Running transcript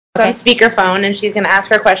on speakerphone, and she's going to ask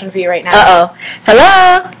her question for you right now. Uh-oh.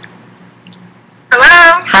 Hello?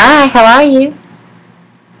 Hello? Hi, how are you?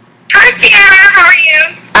 Hi, Ciara. How are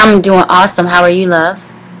you? I'm doing awesome. How are you, love?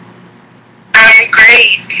 I'm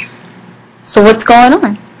great. So what's going on?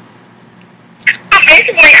 Well,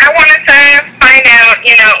 basically, I wanted to find out,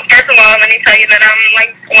 first of all, let me tell you that I'm,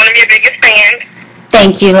 like, one of your biggest fans.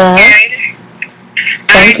 Thank you, love. And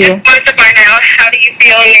Thank you. I just wanted to find out, how do you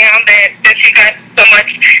feel now that you got so much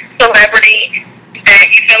celebrity that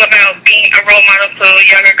you feel about being a role model to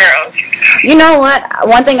younger girls? You know what?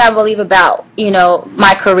 One thing I believe about,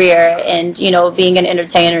 my career and, being an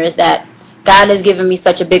entertainer is that God has given me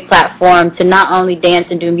such a big platform to not only dance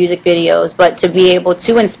and do music videos, but to be able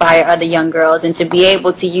to inspire other young girls and to be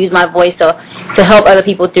able to use my voice to help other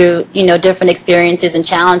people through, different experiences and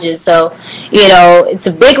challenges. So, it's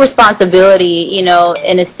a big responsibility, in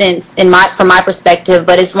a sense, from my perspective,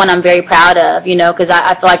 but it's one I'm very proud of, because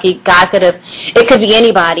I feel like it could be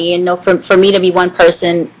anybody, and, for me to be one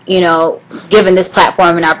person, given this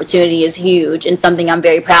platform and opportunity is huge and something I'm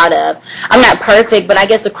very proud of. I'm not perfect, but I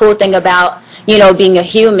guess the cool thing about being a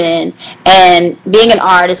human and being an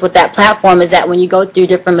artist with that platform is that when you go through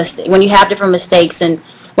when you have different mistakes and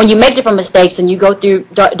when you make different mistakes and you go through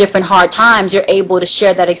different hard times, you're able to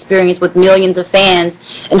share that experience with millions of fans,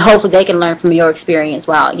 and hopefully they can learn from your experience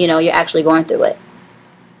while you're actually going through it.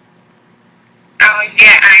 Oh,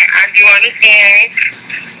 yeah, I do understand.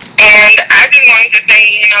 And I just wanted to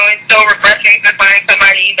say, it's so refreshing to find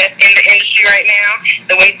somebody that's in the industry right now,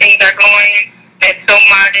 the way things are going, that's so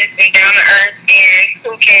modest and down to earth, and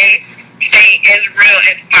who can stay as real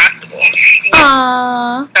as possible.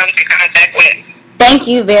 Aww. Come to contact with. Thank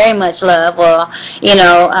you very much, love. Well,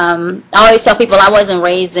 I always tell people I wasn't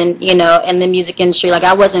raised in the music industry. Like,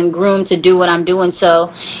 I wasn't groomed to do what I'm doing.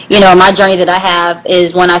 So, my journey that I have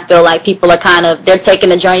is one I feel like people are they're taking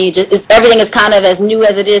the journey. Everything is kind of as new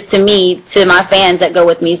as it is to me, to my fans that go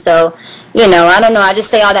with me. So, I don't know. I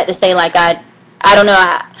just say all that to say, like, I don't know.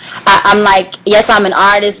 I'm like, yes, I'm an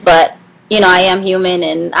artist, but, I am human,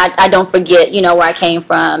 and I don't forget, where I came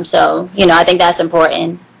from. So, I think that's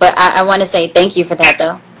important. But I want to say thank you for that,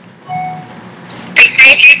 though.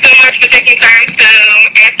 Thank you so much for taking time to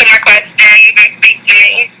answer my questions and speak to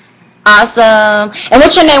me. Awesome. And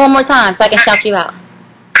what's your name one more time so I can shout you out? My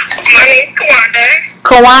name's Kawanda.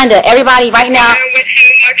 Kawanda. Everybody right now. I wish you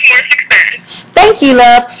much more success. Thank you,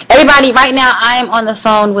 love. Everybody right now, I am on the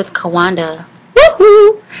phone with Kawanda.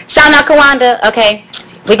 Woohoo! Shout out Kawanda. Okay.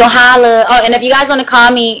 We gonna holla. Oh, and if you guys want to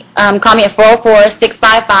call me at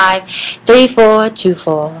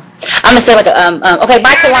 404-655-3424. I'm gonna say like okay,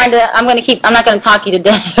 bye, Kawanda. I'm not gonna talk you to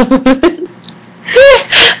death. Okay,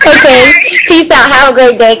 peace out. Have a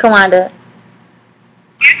great day, Kawanda.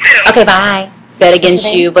 You too. Okay, bye. Bet against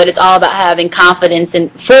you, but it's all about having confidence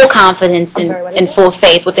and full confidence and full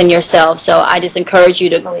faith within yourself. So I just encourage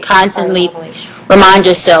you to constantly remind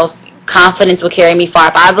yourself, confidence will carry me far.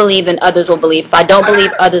 If I believe, then others will believe. If I don't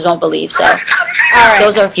believe, others won't believe. So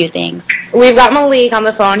those are a few things. We've got Malik on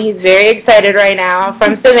the phone. He's very excited right now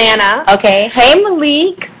from Savannah. Okay. Hey,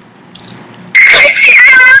 Malik.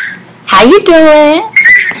 How you doing?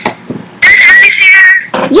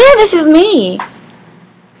 Yeah, this is me.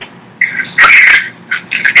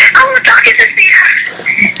 I was talking to Ciara.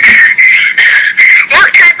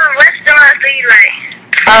 What type of restaurants do you like?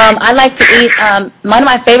 I like to eat, one of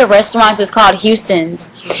my favorite restaurants is called Houston's.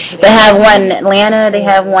 They have one in Atlanta, they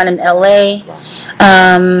have one in LA,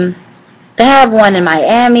 they have one in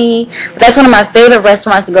Miami. That's one of my favorite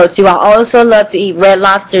restaurants to go to. I also love to eat Red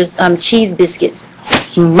Lobster's cheese biscuits.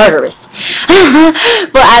 Murderous.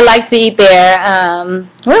 But I like to eat there.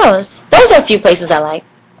 What else? Those are a few places I like.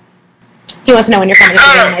 He wants to know when you're coming to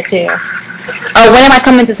Savannah, too. Oh, when am I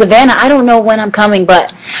coming to Savannah? I don't know when I'm coming,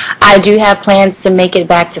 but I do have plans to make it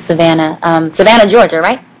back to Savannah. Savannah, Georgia,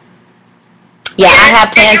 right? Yeah, I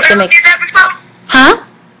have plans to make... Huh?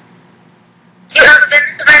 You ever been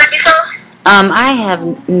to Savannah before? I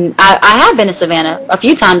have been to Savannah a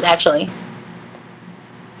few times, actually. When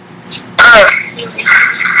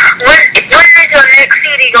is your next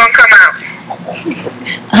CD gonna come out?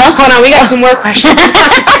 Huh? Hold on, we got some more questions.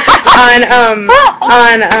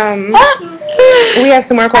 We have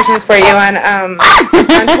some more questions for you on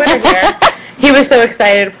Twitter here. He was so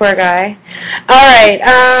excited, poor guy. All right.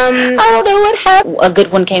 I don't know what happened. A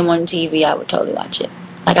good one came on TV, I would totally watch it.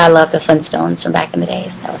 Like, I love the Flintstones from back in the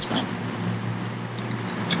days. That was fun.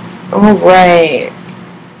 All right.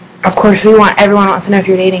 Of course, everyone wants to know if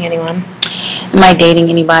you're dating anyone. Am I dating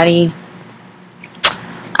anybody?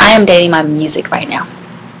 I am dating my music right now.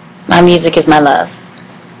 My music is my love.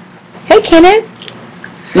 Hey, Kenneth.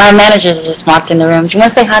 My managers just walked in the room. Do you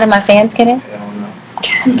want to say hi to my fans, Kenneth? I don't know.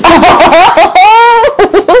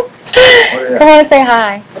 Come on, say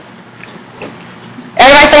hi.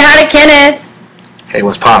 Everybody say hi to Kenneth. Hey,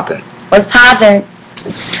 what's poppin'? What's poppin'?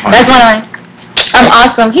 That's one of my... I'm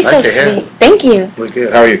awesome. He's so Like your hair. sweet. Thank you. Look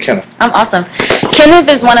good. How are you, Kenneth? I'm awesome. Kenneth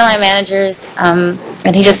is one of my managers,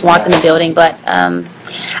 and he just walked in the building, but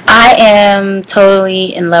I am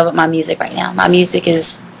totally in love with my music right now. My music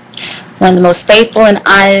is one of the most faithful and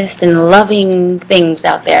honest and loving things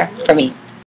out there for me.